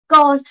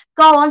go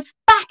on,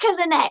 back of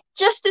the net,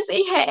 just as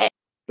he hit it.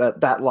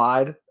 That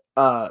line,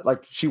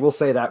 like she will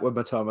say that when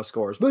Matoma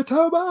scores.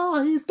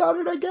 Matoma, he's done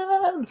it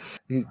again.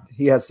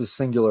 He has this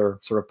singular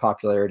sort of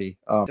popularity.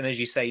 And as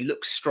you say,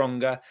 looks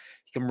stronger.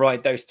 He can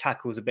ride those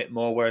tackles a bit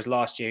more, whereas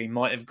last year he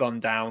might have gone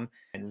down.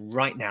 And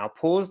right now,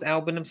 paused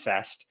Albin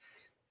Obsessed.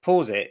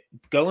 Pause it,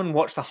 go and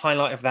watch the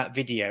highlight of that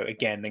video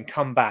again, then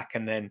come back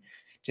and then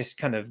just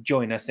kind of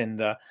join us in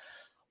the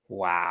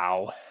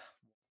wow.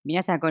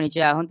 皆さんこんに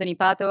ちは。本当に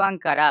パート1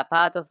から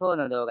パート4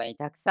の動画に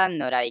たくさん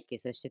のライク、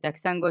そしてたく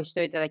さんご視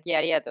聴いただきあ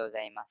りがとうご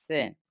ざいま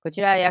す。こ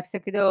ちらは約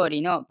束通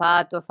りの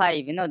パート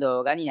5の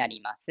動画にな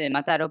ります。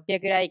また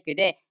600ライク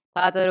で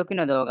パート6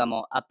の動画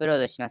もアップロー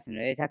ドしますの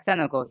で、たくさん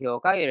の高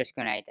評価をよろし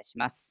くお願いいたし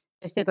ます。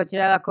そしてこち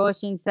らは更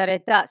新され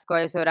たスコ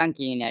ア予想ラン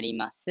キングになり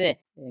ます。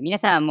皆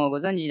さんもうご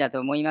存知だと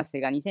思います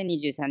が、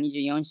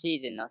2023-24シ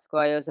ーズンのスコ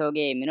ア予想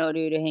ゲームの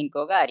ルール変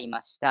更があり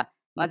ました。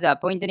まずは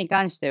ポイントに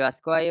関してはス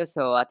コア予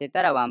想を当て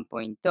たら1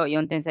ポイント、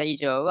4点差以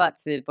上は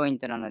2ポイン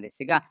トなので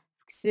すが、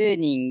複数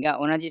人が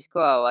同じス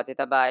コアを当て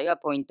た場合は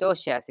ポイントを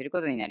シェアするこ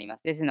とになりま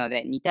す。ですの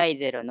で、2対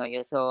0の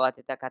予想を当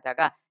てた方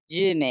が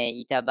10名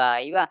いた場合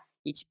は、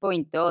1ポイ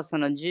ントをそ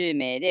の10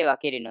名で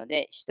分けるの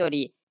で、1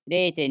人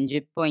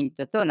 0.10 ポイン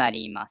トとな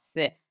りま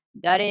す。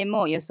誰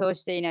も予想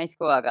していないス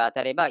コアが当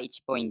たれば1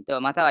ポイント、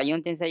または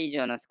4点差以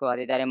上のスコア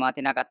で誰も当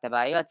てなかった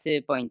場合は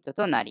2ポイント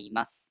となり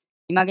ます。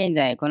今現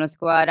在、このス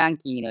コアラン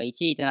キングの1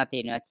位となって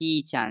いるのは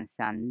T ちゃん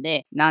さん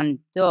で、なん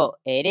と、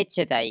レッ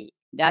チェ対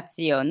ラ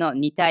ツィオの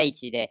2対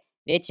1で、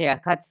レッチェ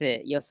が勝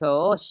つ予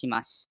想をし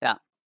まし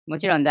た。も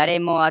ちろん誰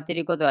も当て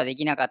ることはで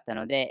きなかった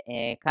の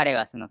で、彼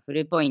はそのフ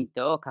ルポイン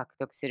トを獲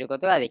得するこ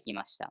とができ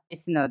ました。で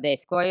すので、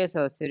スコア予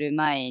想する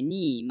前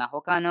に、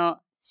他の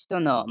人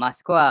の、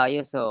スコア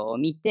予想を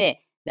見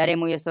て、誰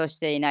も予想し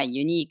ていない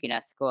ユニーク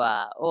なスコ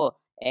アを、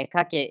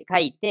書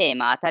いて、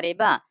当たれ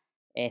ば、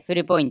フ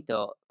ルポイン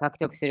トを獲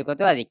得するこ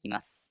とができ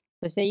ます。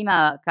そして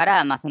今か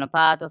ら、その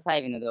パート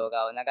5の動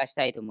画を流し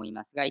たいと思い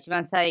ますが、一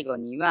番最後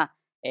には、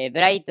ブ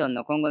ライトン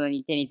の今後の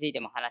日程につい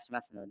ても話し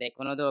ますので、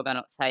この動画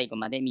の最後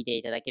まで見て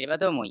いただければ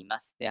と思いま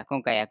す。では、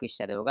今回訳し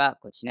た動画は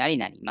こちらに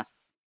なりま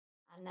す。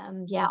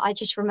And yeah, I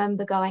just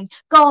remember going,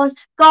 go on,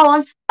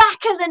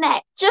 back of the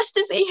net, just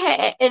as he hit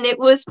it, and it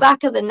was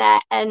back of the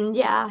net. And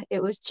yeah,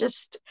 it was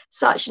just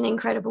such an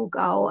incredible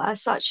goal,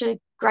 such a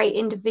great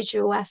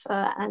individual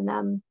effort,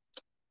 and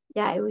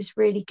yeah, it was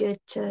really good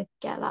to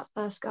get that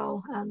first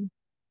goal.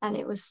 And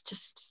it was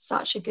just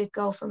such a good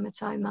goal from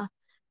Matoma.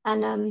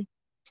 And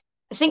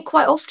I think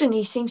quite often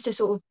he seems to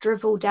sort of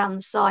dribble down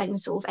the side and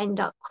sort of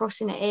end up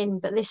crossing it in,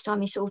 but this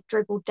time he sort of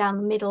dribbled down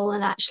the middle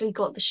and actually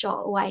got the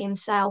shot away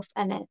himself.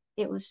 And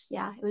it was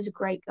a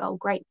great goal,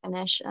 great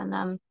finish.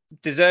 And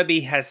De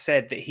Zerbi has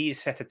said that he has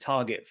set a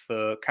target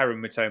for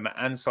Karim Matoma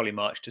and Solly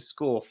March to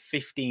score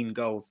 15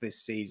 goals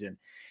this season.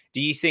 Do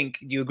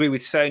you agree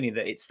with Sony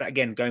that it's that,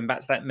 again, going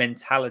back to that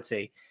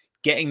mentality,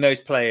 getting those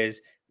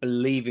players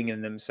believing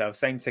in themselves,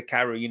 saying to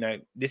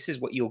Karu, this is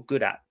what you're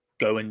good at,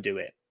 go and do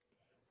it?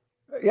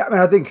 Yeah,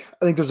 I think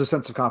there's a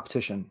sense of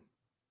competition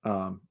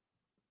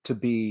to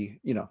be,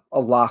 a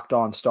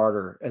locked-on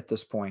starter at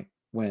this point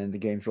when the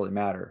games really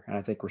matter, and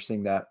I think we're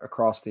seeing that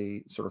across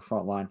the sort of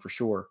front line for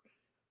sure.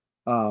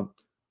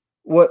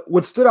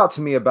 What stood out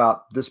to me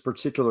about this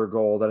particular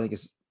goal that I think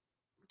is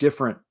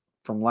different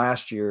from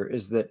last year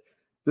is that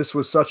this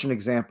was such an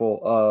example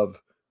of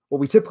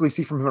what we typically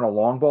see from him in a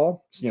long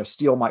ball.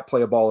 Steele might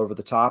play a ball over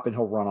the top and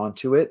he'll run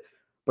onto it.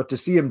 But to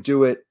see him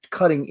do it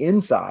cutting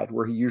inside,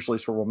 where he usually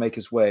sort of will make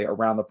his way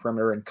around the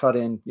perimeter and cut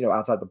in,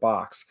 outside the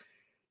box,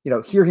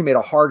 here he made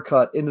a hard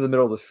cut into the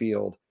middle of the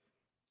field.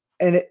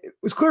 And it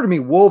was clear to me,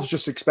 Wolves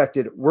just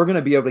expected, we're going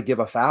to be able to give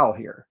a foul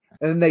here.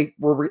 And then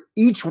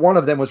each one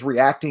of them was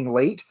reacting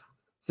late,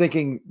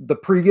 thinking the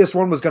previous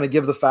one was going to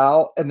give the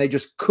foul, and they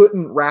just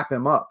couldn't wrap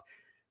him up.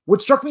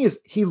 What struck me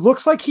is he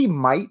looks like he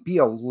might be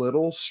a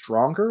little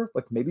stronger,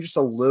 like maybe just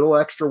a little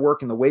extra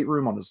work in the weight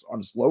room on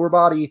his lower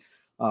body,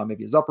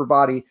 maybe his upper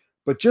body,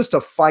 but just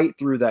to fight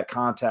through that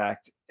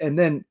contact. And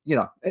then,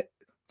 it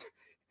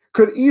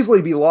could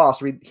easily be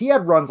lost. I mean, he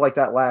had runs like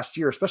that last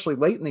year, especially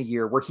late in the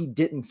year, where he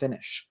didn't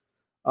finish.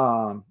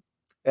 And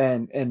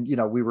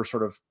we were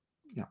sort of,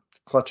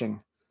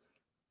 clutching.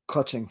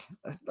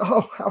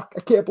 Oh,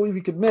 I can't believe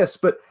he could miss.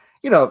 But,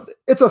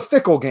 it's a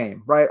fickle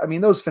game, right? I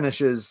mean, those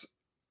finishes,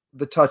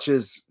 the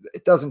touches,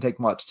 it doesn't take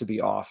much to be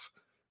off.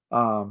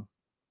 And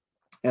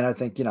I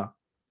think,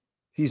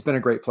 he's been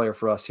a great player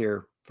for us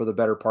here for the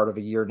better part of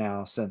a year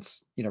now,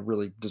 since,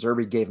 really De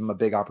Zerbi gave him a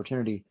big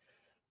opportunity.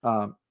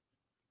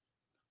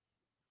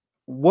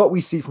 What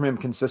we see from him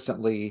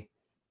consistently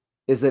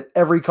is that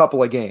every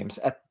couple of games,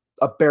 at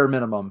a bare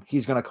minimum,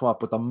 he's going to come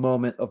up with a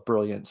moment of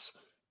brilliance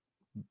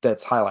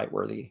that's highlight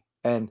worthy.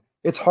 And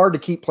it's hard to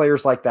keep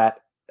players like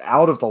that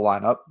out of the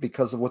lineup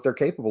because of what they're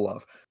capable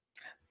of.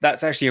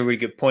 That's actually a really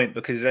good point,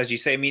 because as you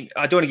say,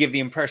 I don't want to give the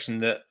impression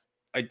that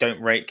I don't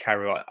rate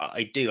Karu.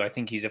 I do. I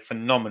think he's a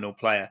phenomenal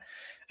player.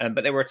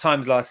 But there were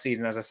times last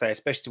season, as I say,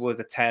 especially towards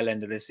the tail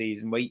end of the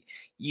season, where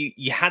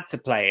you had to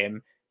play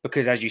him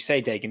because, as you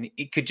say, Dagan,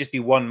 it could just be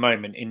one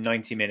moment in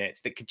 90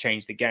 minutes that could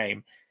change the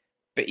game.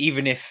 But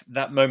even if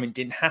that moment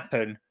didn't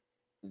happen,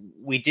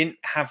 we didn't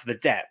have the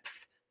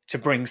depth to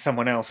bring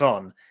someone else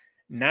on.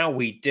 Now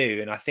we do.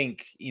 And I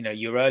think,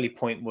 your early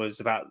point was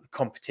about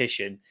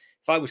competition.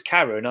 If I was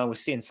Caro and I was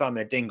seeing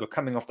Simon Adingra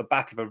coming off the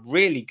back of a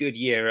really good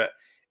year at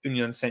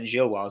Union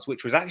Saint-Gilloise,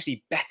 which was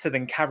actually better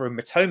than Caro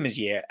Matoma's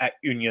year at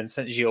Union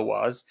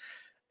Saint-Gilloise,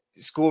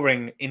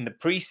 scoring in the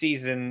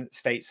preseason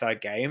stateside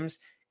games,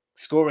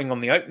 scoring on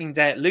the opening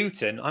day at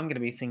Luton, I'm going to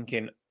be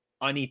thinking,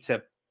 I need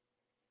to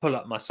pull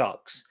up my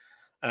socks.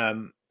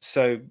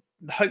 So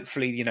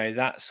hopefully,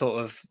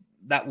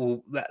 that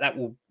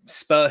will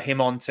spur him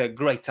on to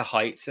greater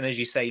heights. And as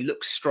you say,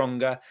 look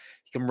stronger.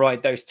 He can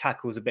ride those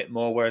tackles a bit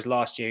more, whereas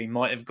last year he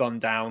might have gone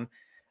down.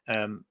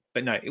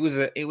 But no, it was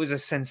a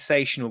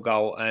sensational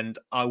goal, and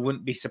I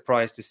wouldn't be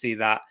surprised to see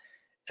that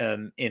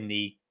in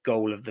the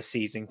goal of the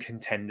season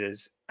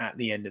contenders at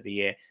the end of the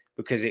year,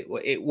 because it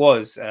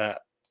was a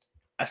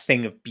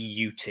thing of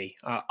beauty.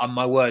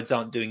 My words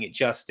aren't doing it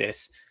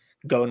justice.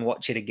 Go and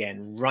watch it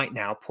again right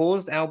now.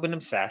 Pause the Albin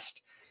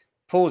Obsessed.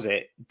 Pause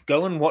it.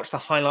 Go and watch the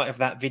highlight of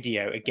that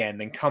video again.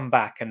 Then come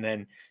back and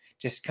then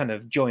just kind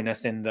of join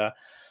us in the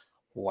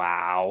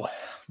wow,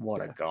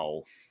 what a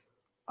goal.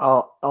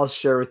 I'll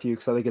share with you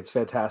because I think it's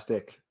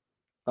fantastic.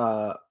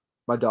 My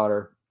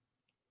daughter,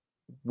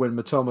 when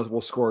Matoma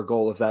will score a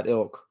goal of that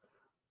ilk,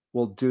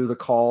 will do the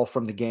call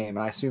from the game. And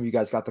I assume you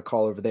guys got the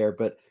call over there,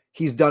 but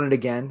he's done it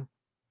again.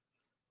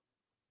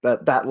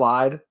 That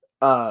line,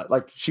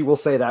 like she will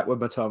say that when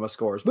Matoma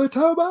scores.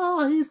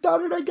 Matoma, he's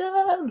done it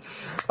again.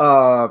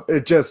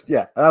 It just,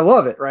 yeah, I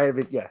love it, right? I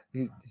mean, yeah,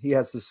 he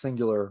has this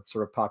singular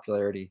sort of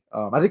popularity.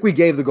 I think we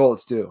gave the goal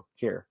its due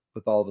here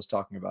with all of us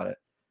talking about it.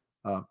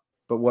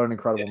 But what an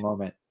incredible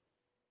moment.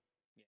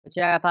 こち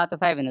らがパート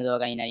5の動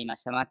画になりま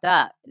した。ま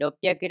た、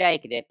600ライ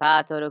クで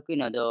パート6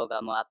の動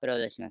画もアップロー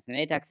ドしますの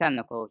で、たくさん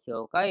の高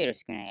評価をよろ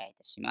しくお願いい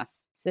たしま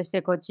す。そし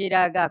てこち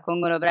らが今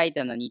後のブライ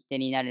トンの日程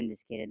になるんで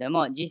すけれど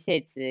も、次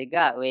節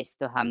がウエス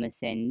トハム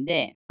戦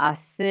で、明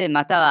日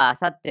または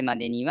明後日ま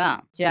でには、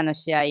こちらの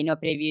試合の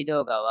プレビュー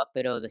動画をアッ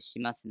プロードし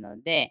ます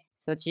ので、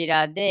そち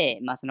らで、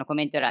そのコ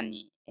メント欄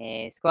に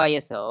スコア予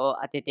想を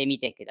当ててみ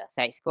てくだ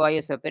さい。スコア予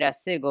想プラ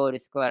スゴール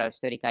スコアを1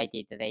人書いて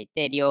いただい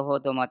て、両方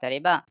とも当たれ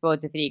ば、スポー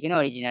ツフリークの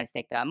オリジナルス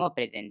テッカーもプ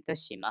レゼント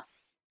しま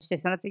す。そして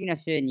その次の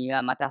週に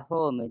は、また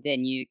ホームで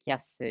ニューキャッ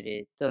ス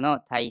ルと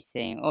の対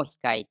戦を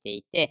控えて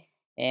いて、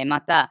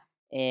また、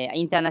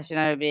インターナショ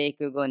ナルブレイ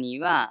ク後に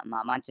は、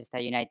マンチェスタ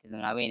ーユナイテッド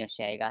のアウェイの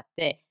試合があっ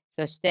て、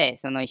そして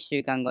その1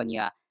週間後に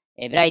は、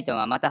ブライトン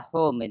はまた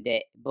ホーム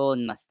でボー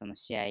ンマスとの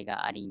試合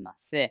がありま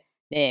す。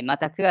で、ま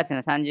た9月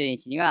の30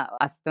日には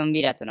アストン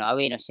ビラとのアウ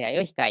ェイの試合を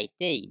控え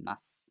ていま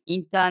す。イ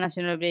ンターナシ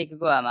ョナルブレイク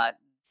後は、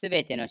す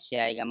べての試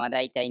合が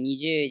だいたい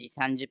20時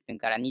30分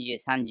から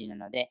23時な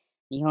ので、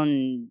日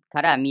本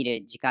から見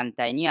る時間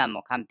帯には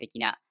もう完璧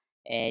な、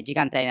時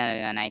間帯なの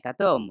ではないか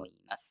と思い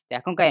ます。で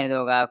は、今回の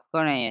動画はこ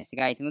このようです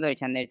が、いつも通り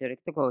チャンネル登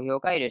録と高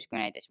評価よろしくお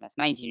願いいたします。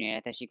毎日のよう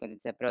に新しいコンテン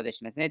ツをアップロード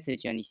しますので、通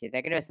知をにしていた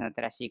だければ、その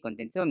新しいコン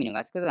テンツを見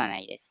逃すことがな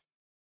いです。